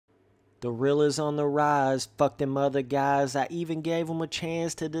The real is on the rise. Fuck them other guys. I even gave them a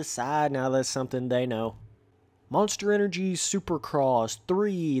chance to decide. Now that's something they know. Monster Energy Supercross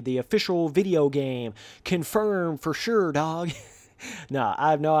 3, the official video game. Confirmed for sure, dog. Nah,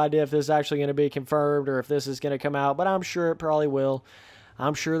 I have no idea if this is actually going to be confirmed or if this is going to come out, but I'm sure it probably will.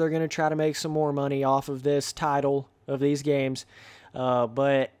 I'm sure they're going to try to make some more money off of this title of these games.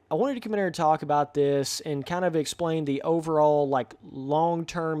 But I wanted to come in here and talk about this and kind of explain the overall like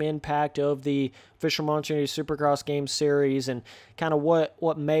long-term impact of the official Monster Energy Supercross game series and kind of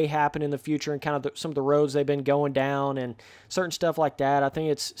what may happen in the future and kind of some of the roads they've been going down and certain stuff like that. I think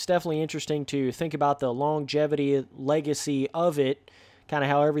it's definitely interesting to think about the longevity, legacy of it, kind of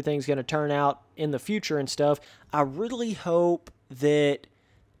how everything's going to turn out in the future and stuff. I really hope that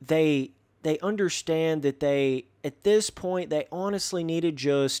they understand that at this point, they honestly need to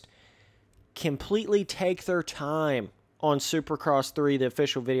just completely take their time on Supercross 3, the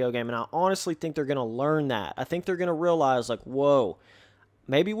official video game. And I honestly think they're going to learn that. I think they're going to realize, like, whoa,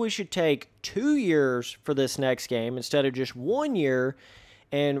 maybe we should take 2 years for this next game instead of just 1 year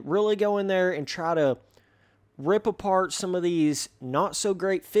and really go in there and try to rip apart some of these not so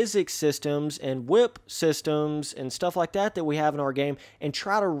great physics systems and whip systems and stuff like that we have in our game and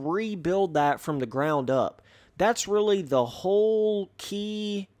try to rebuild that from the ground up. That's really the whole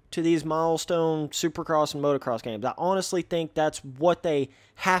key to these milestone Supercross and motocross games. I honestly think that's what they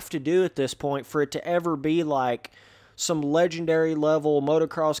have to do at this point for it to ever be like some legendary level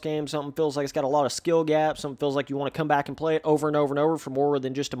motocross game. Something feels like it's got a lot of skill gaps. Something feels like you want to come back and play it over and over and over for more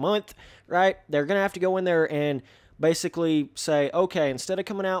than just a month, right? They're going to have to go in there and basically say, okay, instead of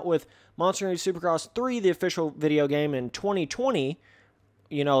coming out with Monster Energy Supercross 3, the official video game, in 2020,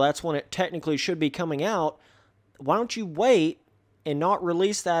 you know, that's when it technically should be coming out. Why don't you wait and not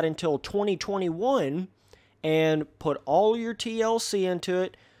release that until 2021 and put all your TLC into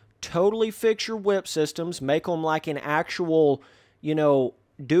it, totally fix your whip systems, make them like an actual, you know,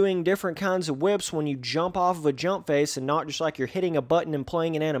 doing different kinds of whips when you jump off of a jump face and not just like you're hitting a button and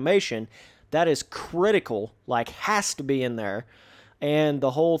playing an animation. That is critical, like has to be in there. And the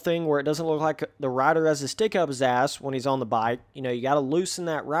whole thing where it doesn't look like the rider has a stick up his ass when he's on the bike. You know, you got to loosen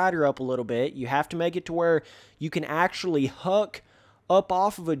that rider up a little bit. You have to make it to where you can actually huck up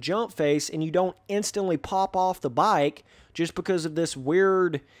off of a jump face and you don't instantly pop off the bike just because of this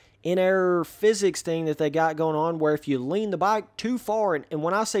weird in-air physics thing that they got going on where if you lean the bike too far, and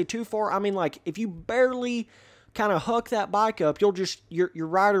when I say too far, I mean like if you barely kind of huck that bike up, you'll just, your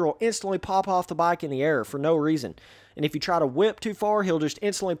rider will instantly pop off the bike in the air for no reason. And if you try to whip too far, he'll just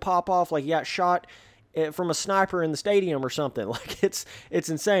instantly pop off like you got shot from a sniper in the stadium or something. Like it's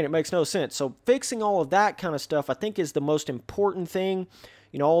insane. It makes no sense. So fixing all of that kind of stuff, I think, is the most important thing.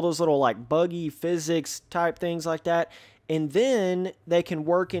 You know, all those little like buggy physics type things like that. And then they can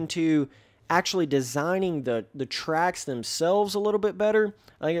work into actually designing the tracks themselves a little bit better.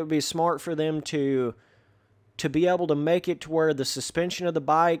 I think it would be smart for them to be able to make it to where the suspension of the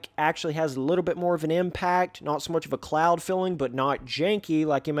bike actually has a little bit more of an impact, not so much of a cloud feeling, but not janky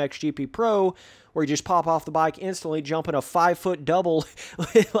like MXGP Pro, where you just pop off the bike instantly, jumping a 5-foot double,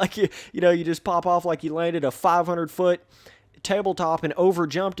 like you just pop off like you landed a 500-foot tabletop and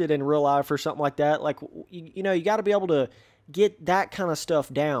overjumped it in real life or something like that. Like, you know, you got to be able to get that kind of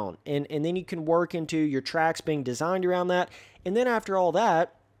stuff down, and then you can work into your tracks being designed around that. And then after all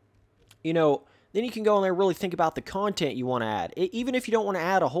that, you know, then you can go in there and really think about the content you want to add. Even if you don't want to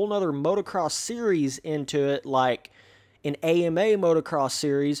add a whole nother motocross series into it, like an AMA motocross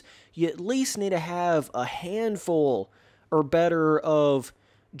series, you at least need to have a handful or better of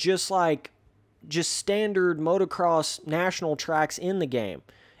just standard motocross national tracks in the game.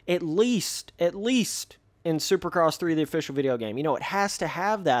 At least in Supercross 3, the official video game. You know, it has to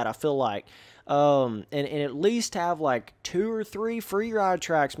have that, I feel like. And at least have like 2 or 3 free ride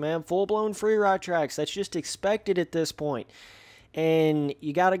tracks, man. Full-blown free ride tracks. That's just expected at this point. And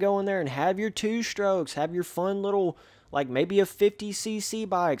you got to go in there and have your 2-strokes. Have your fun little, like maybe a 50cc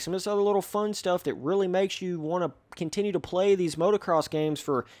bike. Some of this other little fun stuff that really makes you want to continue to play these motocross games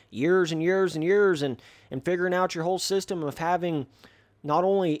for years and years and years. And figuring out your whole system of having not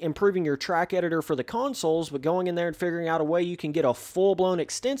only improving your track editor for the consoles, but going in there and figuring out a way you can get a full-blown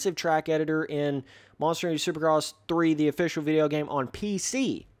extensive track editor in Monster Energy Supercross 3, the official video game, on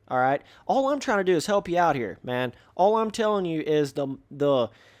PC. All right? All I'm trying to do is help you out here, man. All I'm telling you is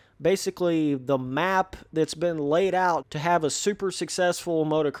basically the map that's been laid out to have a super successful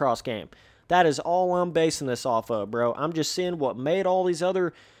motocross game. That is all I'm basing this off of, bro. I'm just seeing what made all these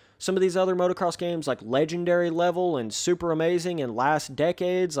other some of these other motocross games like legendary level and super amazing and last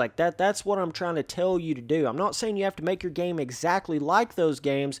decades, like that's what I'm trying to tell you to do. I'm not saying you have to make your game exactly like those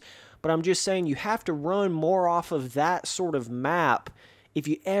games, but I'm just saying you have to run more off of that sort of map if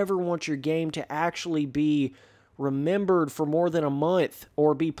you ever want your game to actually be remembered for more than a month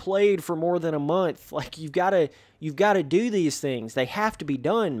or be played for more than a month. Like you've got to do these things. They have to be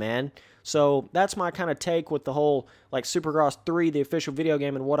done, man. So that's my kind of take with the whole like Supercross 3, the official video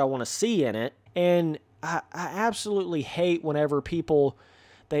game, and what I want to see in it. And I absolutely hate whenever people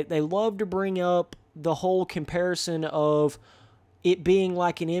they love to bring up the whole comparison of it being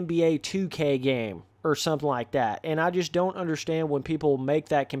like an NBA 2K game or something like that. And I just don't understand when people make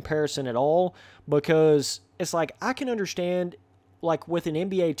that comparison at all, because it's like I can understand like with an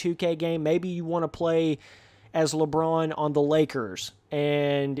NBA 2K game, maybe you want to play as LeBron on the Lakers,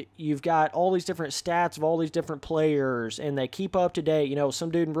 and you've got all these different stats of all these different players, and they keep up to date. You know, some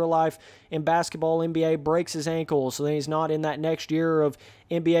dude in real life in basketball, NBA, breaks his ankle, so then he's not in that next year of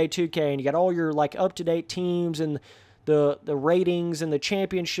NBA 2K, and you got all your like up-to-date teams and the ratings and the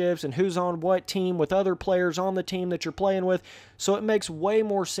championships and who's on what team with other players on the team that you're playing with. So it makes way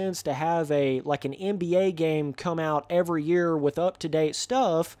more sense to have like an NBA game come out every year with up-to-date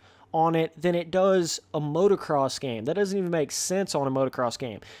stuff on it than it does a motocross game. That doesn't even make sense on a motocross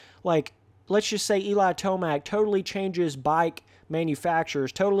game. Like, let's just say Eli Tomac totally changes bike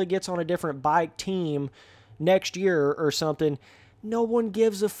manufacturers, totally gets on a different bike team next year or something. No one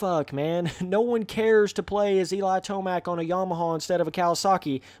gives a fuck, man. No one cares to play as Eli Tomac on a Yamaha instead of a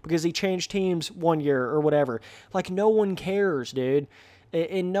Kawasaki because he changed teams one year or whatever. Like, no one cares, dude.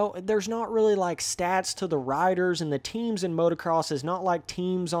 And no, there's not really like stats to the riders, and the teams in motocross is not like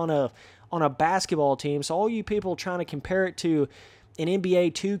teams on a basketball team. So all you people trying to compare it to an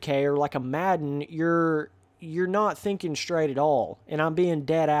NBA 2K or like a Madden, you're not thinking straight at all. And I'm being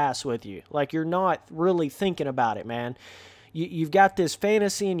dead ass with you. Like, you're not really thinking about it, man. You've got this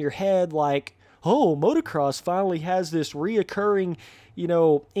fantasy in your head like, oh, motocross finally has this reoccurring, you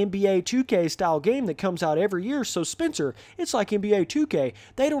know, NBA 2K style game that comes out every year. So Spencer, it's like NBA 2K.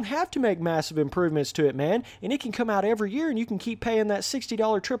 They don't have to make massive improvements to it, man. And it can come out every year and you can keep paying that $60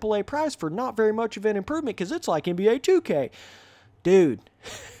 AAA price for not very much of an improvement because it's like NBA 2K. Dude,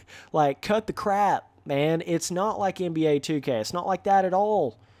 like, cut the crap, man. It's not like NBA 2K. It's not like that at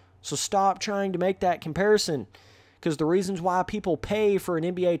all. So stop trying to make that comparison. Because the reasons why people pay for an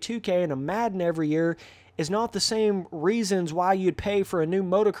NBA 2K and a Madden every year is not the same reasons why you'd pay for a new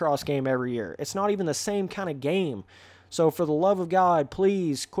motocross game every year. It's not even the same kind of game. So for the love of God,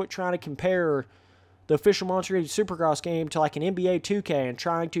 please quit trying to compare the official Monster Energy Supercross game to like an NBA 2K and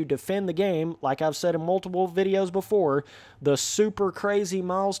trying to defend the game. Like I've said in multiple videos before, the super crazy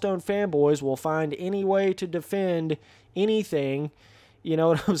Milestone fanboys will find any way to defend anything. You know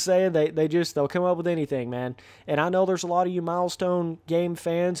what I'm saying? They'll come up with anything, man. And I know there's a lot of you Milestone game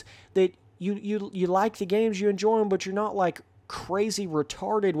fans that you like the games, you enjoy them, but you're not like crazy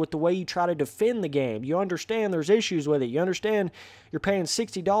retarded with the way you try to defend the game. You understand there's issues with it. You understand you're paying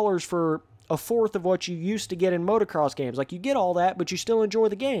 $60 for a fourth of what you used to get in motocross games. Like, you get all that, but you still enjoy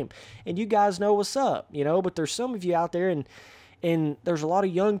the game. And you guys know what's up, you know? But there's some of you out there, and there's a lot of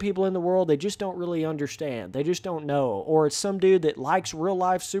young people in the world, they just don't really understand. They just don't know. Or it's some dude that likes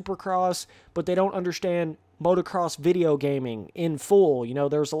real-life Supercross, but they don't understand motocross video gaming in full. You know,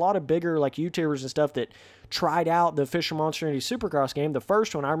 there's a lot of bigger, like, YouTubers and stuff that tried out the official Monster Energy Supercross game. The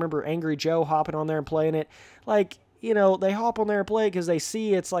first one, I remember Angry Joe hopping on there and playing it. Like, you know, they hop on there and play it because they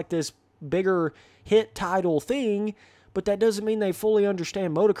see it's like this bigger hit title thing, but that doesn't mean they fully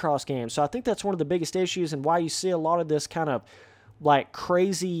understand motocross games. So I think that's one of the biggest issues and why you see a lot of this kind of like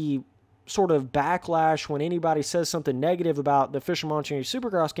crazy sort of backlash when anybody says something negative about the official Monster Energy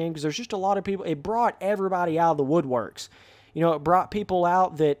Supercross game, because there's just a lot of people. It brought everybody out of the woodworks. You know, it brought people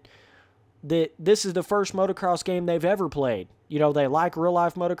out that this is the first motocross game they've ever played. You know, they like real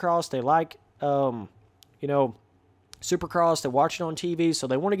life motocross. They like, you know, Supercross. They watch it on TV, so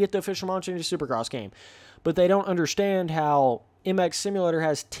they want to get the official Monster Energy Supercross game. But they don't understand how MX Simulator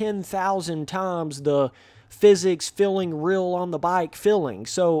has 10,000 times the physics feeling real on the bike feeling.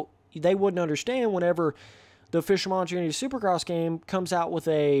 So they wouldn't understand whenever the official Monster Energy Supercross game comes out with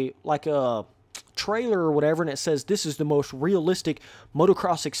a trailer or whatever, and it says this is the most realistic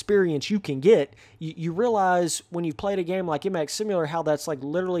motocross experience you can get. You realize when you've played a game like MX Simulator how that's like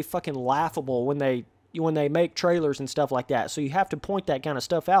literally fucking laughable when they make trailers and stuff like that. So you have to point that kind of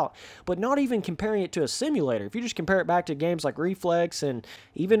stuff out. But not even comparing it to a simulator. If you just compare it back to games like Reflex, and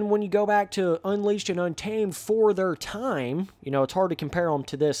even when you go back to Unleashed and Untamed for their time, you know, it's hard to compare them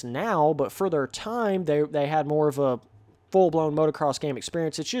to this now, but for their time, they had more of a full-blown motocross game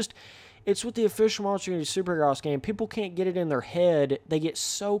experience. It's with the official Monster Energy Supercross game. People can't get it in their head. They get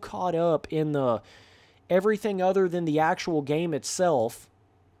so caught up in the everything other than the actual game itself,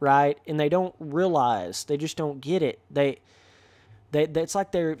 right? And they don't realize. They just don't get it. It's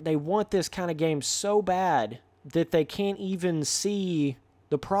like they want this kind of game so bad that they can't even see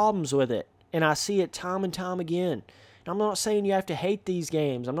the problems with it. And I see it time and time again. And I'm not saying you have to hate these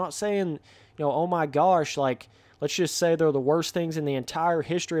games. I'm not saying, oh my gosh, like, let's just say they're the worst things in the entire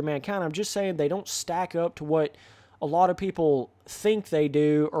history of mankind. I'm just saying they don't stack up to what a lot of people think they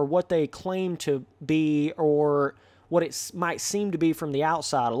do, or what they claim to be, or what it might seem to be from the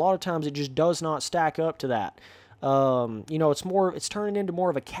outside. A lot of times it just does not stack up to that. It's turning into more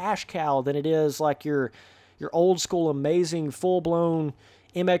of a cash cow than it is like your old school amazing full-blown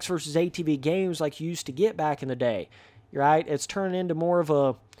MX versus ATV games like you used to get back in the day, right? It's turning into more of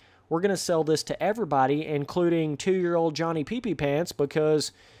a, we're going to sell this to everybody, including 2-year-old Johnny Pee-Pee Pants,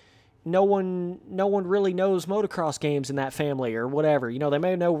 because no one really knows motocross games in that family or whatever. They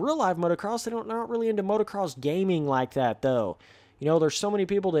may know real-life motocross. They're not really into motocross gaming like that, though. There's so many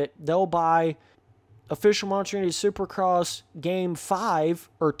people that they'll buy official Monster Energy Supercross game 5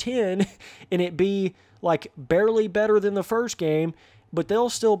 or 10 and it be like barely better than the first game, but they'll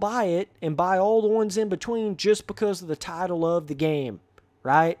still buy it and buy all the ones in between just because of the title of the game,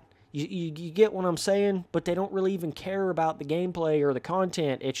 right? You get what I'm saying? But they don't really even care about the gameplay or the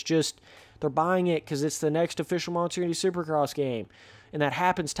content. It's just they're buying it because it's the next official Monster Energy Supercross game. And that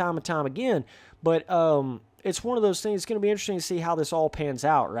happens time and time again. But it's one of those things. It's going to be interesting to see how this all pans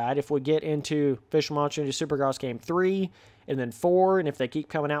out, right? If we get into official Monster Energy Supercross game 3 and then 4, and if they keep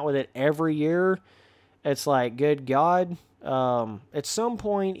coming out with it every year, it's like, good God. At some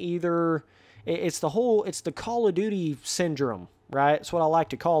point, either it's the Call of Duty syndrome, right? That's what I like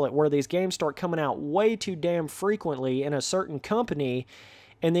to call it, where these games start coming out way too damn frequently in a certain company,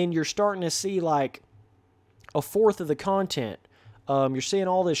 and then you're starting to see like a fourth of the content. You're seeing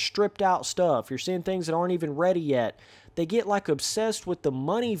all this stripped out stuff. You're seeing things that aren't even ready yet. They get like obsessed with the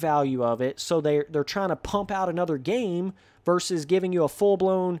money value of it, so they're trying to pump out another game versus giving you a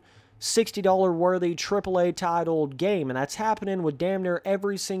full-blown $60 worthy AAA titled game. And that's happening with damn near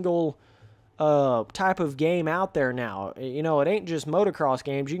every single type of game out there now. It ain't just motocross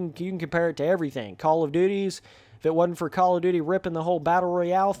games. You can compare it to everything. Call of Duty's. If it wasn't for Call of Duty ripping the whole Battle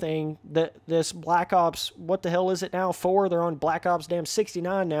Royale thing, this Black Ops, what the hell is it now? 4? They're on Black Ops damn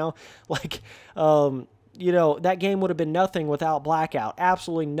 69 now. Like, that game would have been nothing without Blackout.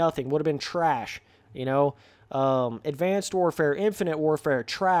 Absolutely nothing. Would have been trash, Advanced Warfare, Infinite Warfare,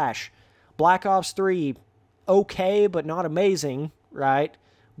 trash. Black Ops 3, okay, but not amazing, right?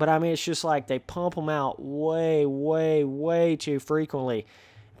 But, it's just like they pump them out way, way, way too frequently.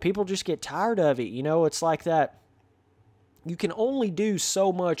 People just get tired of it, It's like that. You can only do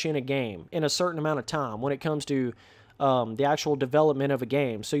so much in a game in a certain amount of time when it comes to the actual development of a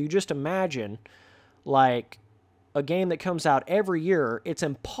game. So you just imagine, like, a game that comes out every year, it's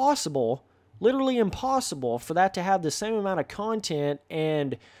impossible, literally impossible, for that to have the same amount of content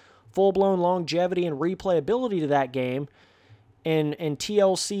and full-blown longevity and replayability to that game and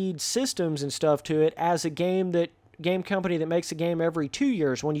TLC'd systems and stuff to it as a game company that makes a game every 2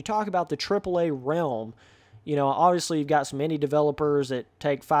 years. When you talk about the AAA realm, obviously you've got some indie developers that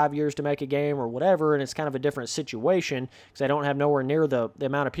take 5 years to make a game or whatever, and it's kind of a different situation because they don't have nowhere near the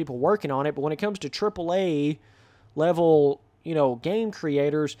amount of people working on it. But when it comes to AAA level, game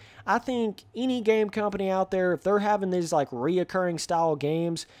creators, I think any game company out there, if they're having these like reoccurring style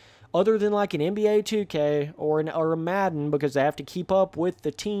games, other than like an NBA 2K or a Madden, because they have to keep up with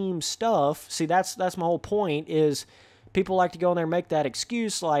the team stuff. See, that's my whole point, is people like to go in there and make that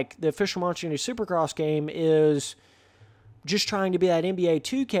excuse, like the official Monster Energy Supercross game is just trying to be that NBA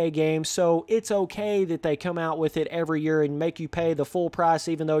 2K game, so it's okay that they come out with it every year and make you pay the full price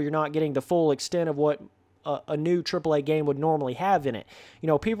even though you're not getting the full extent of what a new AAA game would normally have in it.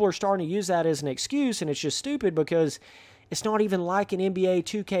 People are starting to use that as an excuse, and it's just stupid because it's not even like an NBA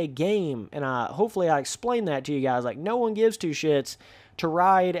 2K game, and hopefully I explained that to you guys. Like, no one gives two shits to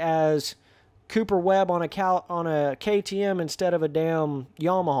ride as Cooper Webb on a KTM instead of a damn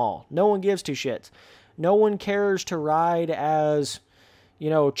Yamaha. No one gives two shits. No one cares to ride as,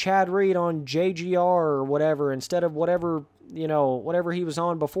 Chad Reed on JGR or whatever instead of whatever he was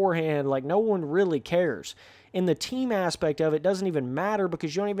on beforehand. Like, no one really cares. And the team aspect of it doesn't even matter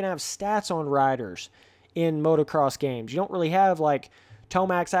because you don't even have stats on riders in motocross games. You don't really have, like,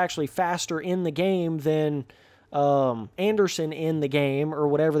 Tomac's actually faster in the game than Anderson in the game or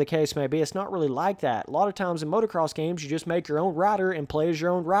whatever the case may be. It's not really like that. A lot of times in motocross games, you just make your own rider and play as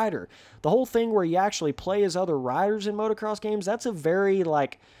your own rider. The whole thing where you actually play as other riders in motocross games, that's a very,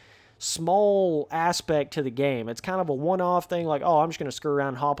 like, small aspect to the game. It's kind of a one-off thing, like, oh, I'm just going to screw around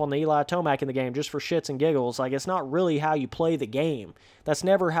and hop on the Eli Tomac in the game just for shits and giggles. Like, it's not really how you play the game. That's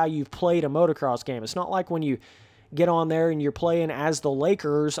never how you've played a motocross game. It's not like when you get on there and you're playing as the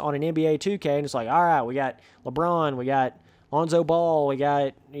Lakers on an NBA 2K, and it's like, all right, we got LeBron, we got Lonzo Ball, we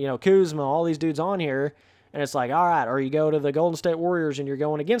got, Kuzma, all these dudes on here, and it's like, all right, or you go to the Golden State Warriors and you're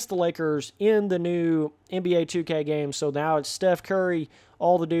going against the Lakers in the new NBA 2K game, so now it's Steph Curry,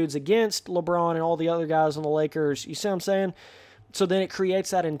 all the dudes against LeBron and all the other guys on the Lakers. You see what I'm saying? So then it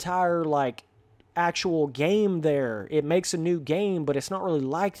creates that entire, like, actual game there. It makes a new game, but it's not really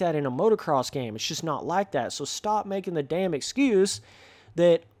like that in a motocross game. It's just not like that. So stop making the damn excuse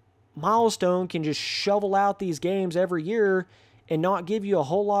that Milestone can just shovel out these games every year and not give you a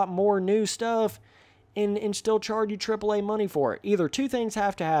whole lot more new stuff and still charge you AAA money for it. Either two things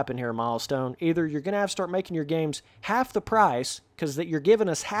have to happen here, Milestone. Either you're going to have to start making your games half the price, because that you're giving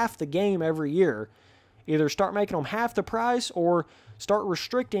us half the game every year. Either start making them half the price or start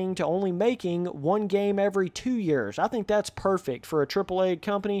restricting to only making one game every 2 years. I think that's perfect for a AAA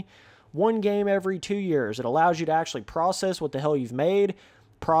company. One game every 2 years. It allows you to actually process what the hell you've made,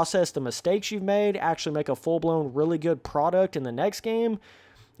 process the mistakes you've made, actually make a full-blown really good product in the next game.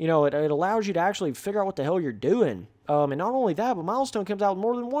 It allows you to actually figure out what the hell you're doing. And not only that, but Milestone comes out with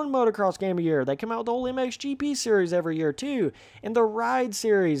more than one motocross game a year. They come out with the whole MXGP series every year too. And the Ride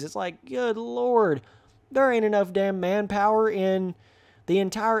series. It's like, good Lord. There ain't enough damn manpower in the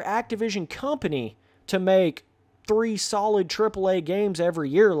entire Activision company to make 3 solid AAA games every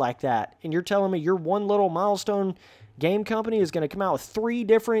year like that. And you're telling me your one little Milestone game company is going to come out with 3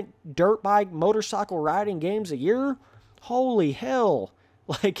 different dirt bike motorcycle riding games a year? Holy hell.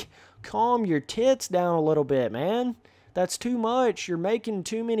 Like, calm your tits down a little bit, man. That's too much. You're making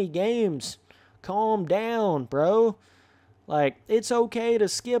too many games. Calm down, bro. Like, it's okay to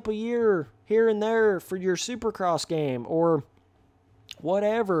skip a year here and there for your Supercross game or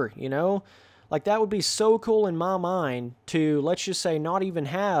whatever, Like, that would be so cool in my mind to, let's just say, not even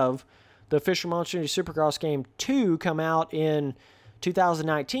have the Official Monster Energy Supercross Game 2 come out in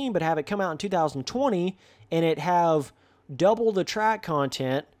 2019, but have it come out in 2020 and it have double the track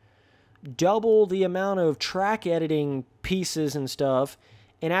content, double the amount of track editing pieces and stuff,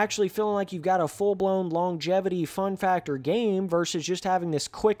 and actually feeling like you've got a full-blown longevity fun factor game versus just having this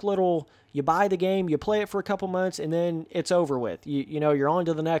quick little, you buy the game, you play it for a couple months, and then it's over with. You're on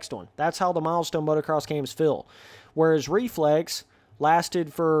to the next one. That's how the Milestone motocross games feel. Whereas Reflex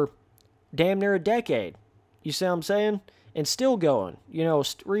lasted for damn near a decade. You see what I'm saying? And still going.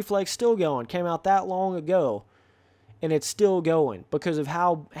 Reflex still going. Came out that long ago. And it's still going because of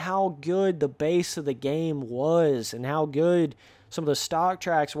how good the base of the game was and how good some of the stock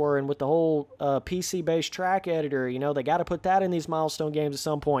tracks were, and with the whole PC-based track editor, they got to put that in these Milestone games at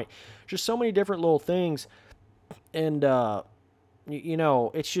some point. Just so many different little things, and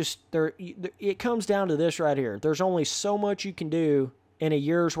it's just it comes down to this right here. There's only so much you can do in a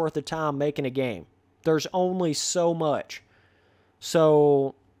year's worth of time making a game. There's only so much.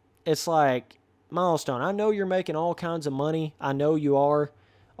 So it's like, Milestone, I know you're making all kinds of money. I know you are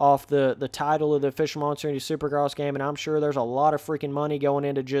off the title of the Official Monster Energy Supercross game, and I'm sure there's a lot of freaking money going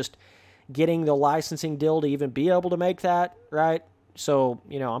into just getting the licensing deal to even be able to make that, right? So,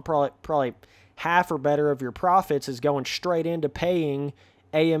 I'm probably half or better of your profits is going straight into paying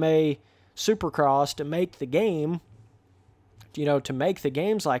AMA Supercross to make the game, to make the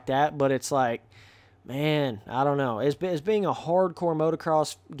games like that. But it's like, man, I don't know. As being a hardcore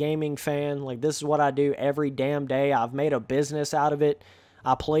motocross gaming fan, like, this is what I do every damn day. I've made a business out of it.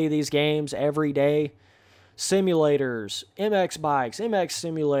 I play these games every day. Simulators, MX bikes, MX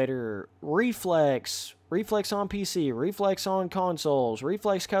Simulator, Reflex on PC, Reflex on consoles,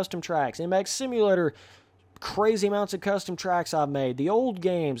 Reflex custom tracks, MX Simulator, crazy amounts of custom tracks I've made. The old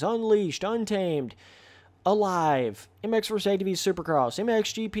games, Unleashed, Untamed, Alive, MX vs. ATV Supercross,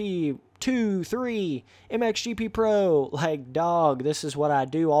 MXGP 2, 3, MXGP Pro. Like, dog, this is what I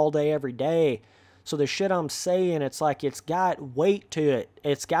do all day, every day. So the shit I'm saying, it's like it's got weight to it.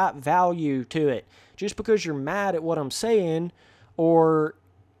 It's got value to it. Just because you're mad at what I'm saying, or,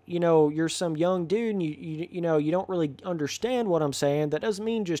 you're some young dude and you don't really understand what I'm saying, that doesn't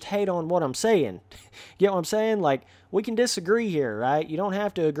mean just hate on what I'm saying. Get what I'm saying? Like, we can disagree here, right? You don't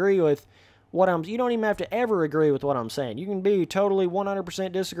have to agree with you don't even have to ever agree with what I'm saying. You can be totally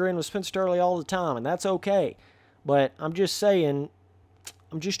 100% disagreeing with Spencer Turley all the time, and that's okay. But I'm just saying,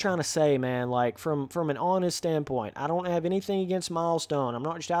 I'm just trying to say, man, like, from an honest standpoint, I don't have anything against Milestone. I'm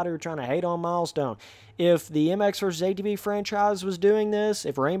not just out here trying to hate on Milestone. If the MX vs. ATV franchise was doing this,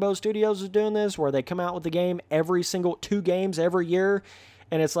 if Rainbow Studios was doing this, where they come out with the game every single 2 games every year,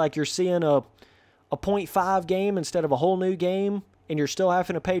 and it's like you're seeing a 0.5 game instead of a whole new game, and you're still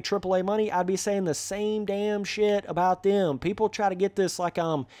having to pay AAA money, I'd be saying the same damn shit about them. People try to get this like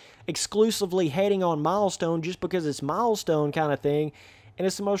I'm exclusively hating on Milestone just because it's Milestone kind of thing, and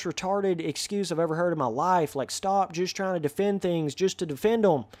it's the most retarded excuse I've ever heard in my life. Like, stop just trying to defend things just to defend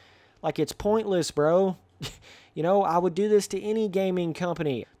them. Like, it's pointless, bro. You know, I would do this to any gaming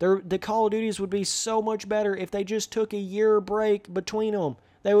company. The Call of Duties would be so much better if they just took a year break between them.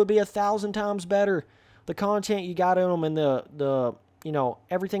 They would be 1,000 times better. The content you got in them and the you know,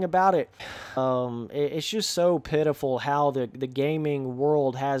 everything about it. It's just so pitiful how the gaming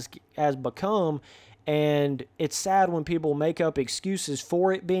world has become, and it's sad when people make up excuses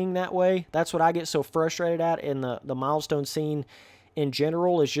for it being that way. That's what I get so frustrated at in the Milestone scene in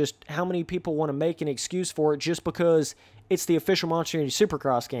general, is just how many people want to make an excuse for it just because it's the official Monster Energy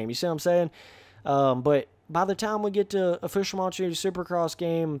Supercross game. You see what I'm saying? But by the time we get to official Monster Energy Supercross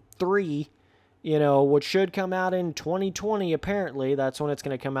game 3, you know, which should come out in 2020, apparently. That's when it's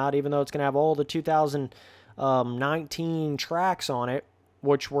going to come out, even though it's going to have all the 2019 tracks on it,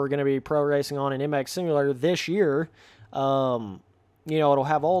 which we're going to be pro racing on in MX Simulator this year. You know, it'll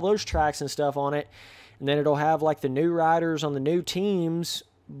have all those tracks and stuff on it, and then it'll have, like, the new riders on the new teams,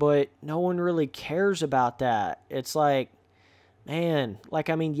 but no one really cares about that. It's like, man,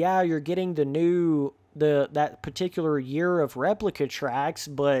 like, I mean, yeah, you're getting that particular year of replica tracks,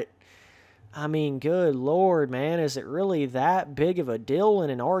 but I mean, good Lord, man, is it really that big of a deal in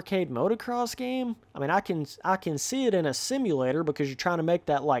an arcade motocross game? I mean, I can see it in a simulator because you're trying to make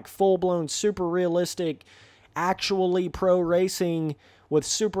that, like, full-blown, super realistic, actually pro racing with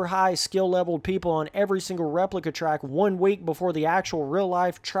super high skill-leveled people on every single replica track 1 week before the actual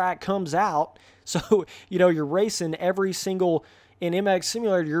real-life track comes out. So, you know, you're racing every single, in MX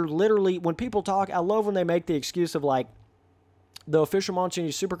Simulator, you're literally, when people talk, I love when they make the excuse of, like, the official Monster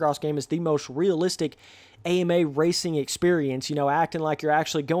Energy Supercross game is the most realistic AMA racing experience, you know, acting like you're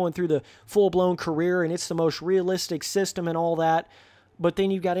actually going through the full-blown career and it's the most realistic system and all that. But then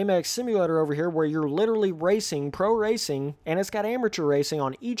you've got MX Simulator over here where you're literally racing, pro racing, and it's got amateur racing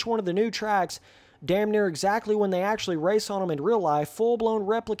on each one of the new tracks, damn near exactly when they actually race on them in real life, full-blown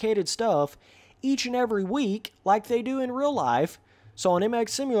replicated stuff, each and every week like they do in real life. So on MX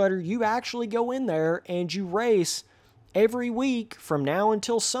Simulator, you actually go in there and you race every week from now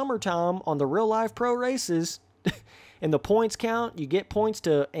until summertime on the real-life pro races. And the points count, you get points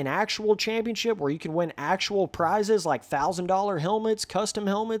to an actual championship where you can win actual prizes like $1,000 helmets, custom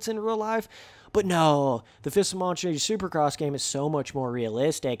helmets in real life. But no, the Fist of Monster Energy Supercross game is so much more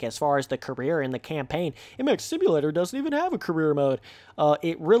realistic as far as the career and the campaign. MX Simulator doesn't even have a career mode.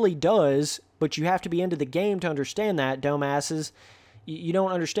 It really does, but you have to be into the game to understand that, dumbasses. You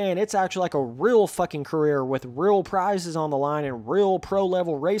don't understand. It's actually like a real fucking career with real prizes on the line and real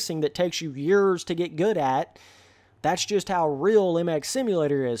pro-level racing that takes you years to get good at. That's just how real MX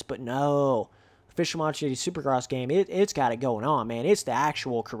Simulator is. But no, Official Monster Energy Supercross game, it's got it going on, man. It's the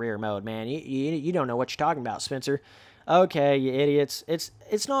actual career mode, man. You don't know what you're talking about, Spencer. Okay, you idiots. It's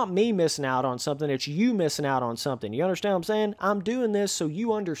not me missing out on something. It's you missing out on something. You understand what I'm saying? I'm doing this so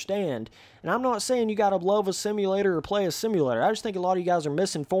you understand. And I'm not saying you got to love a simulator or play a simulator. I just think a lot of you guys are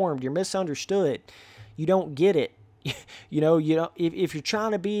misinformed. You're misunderstood. You don't get it. You know, if you're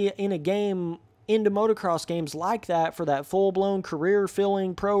trying to be in a game, into motocross games like that for that full-blown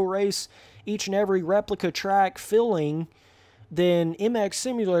career-filling pro race, each and every replica track filling, then MX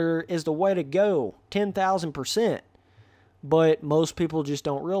Simulator is the way to go, 10,000%. But most people just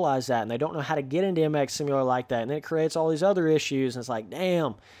don't realize that, and they don't know how to get into MX Simulator like that, and then it creates all these other issues, and it's like,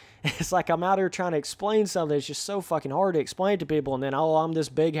 damn. It's like I'm out here trying to explain something. It's just so fucking hard to explain to people, and then, oh, I'm this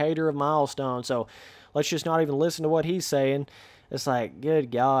big hater of Milestone, so let's just not even listen to what he's saying. It's like,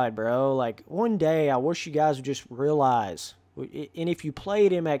 good God, bro. Like, one day I wish you guys would just realize. And if you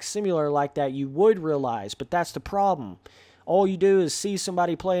played MX Simulator like that, you would realize. But that's the problem. All you do is see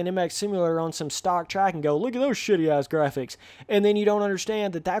somebody play an MX Simulator on some stock track and go, look at those shitty-ass graphics. And then you don't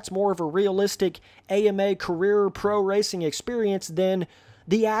understand that that's more of a realistic AMA career pro racing experience than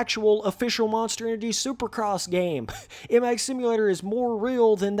the actual official Monster Energy Supercross game. MX Simulator is more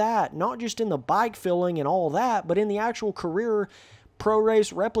real than that, not just in the bike filling and all that, but in the actual career pro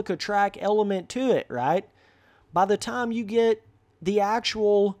race replica track element to it, right? By the time you get the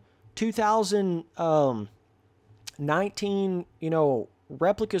actual 2019,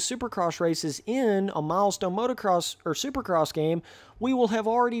 replica Supercross races in a milestone motocross or Supercross game, we will have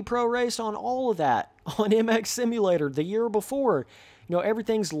already pro raced on all of that on MX Simulator the year before. You know,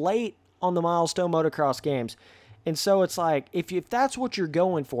 everything's late on the milestone motocross games. And so it's like, if that's what you're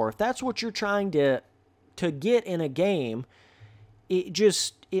going for, if that's what you're trying to get in a game,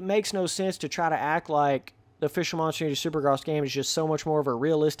 it makes no sense to try to act like the official Monster Energy Supercross game is just so much more of a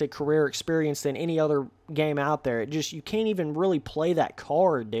realistic career experience than any other game out there. You can't even really play that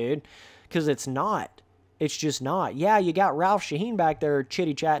card, dude, because it's not. It's just not. Yeah, you got Ralph Shaheen back there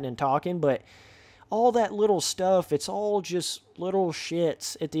chitty-chatting and talking, but all that little stuff, it's all just little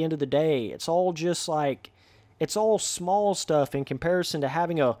shits at the end of the day. It's all just like, it's all small stuff in comparison to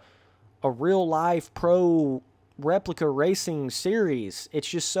having a real-life pro replica racing series. It's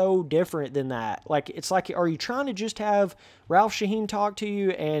just so different than that. Like, it's like, are you trying to just have Ralph Shaheen talk to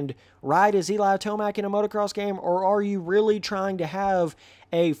you and ride as Eli Tomac in a motocross game, or are you really trying to have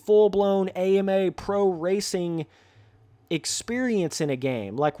a full-blown AMA pro racing experience in a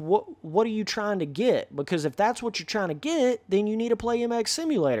game? Like, what are you trying to get? Because if that's what you're trying to get, then you need to play MX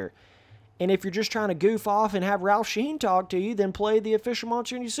Simulator. And if you're just trying to goof off and have Ralph Shaheen talk to you, then play the official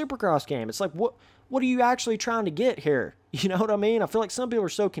Monster Energy Supercross game. It's like, what are you actually trying to get here? You know what I mean? I feel like some people are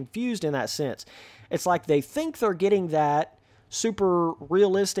so confused in that sense. It's like they think they're getting that super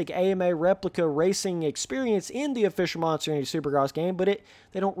realistic AMA replica racing experience in the official Monster Energy Supercross game, but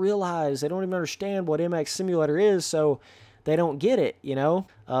they don't realize, they don't even understand what MX Simulator is, so they don't get it, you know?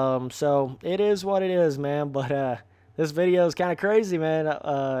 So it is what it is, man. But this video is kind of crazy, man.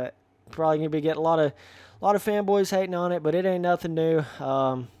 Probably gonna be getting a lot of fanboys hating on it, but it ain't nothing new.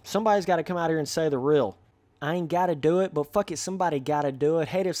 Somebody's got to come out here and say the real. I ain't got to do it, but fuck it, somebody got to do it.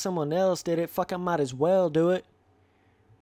 Hate if someone else did it. Fuck, I might as well do it.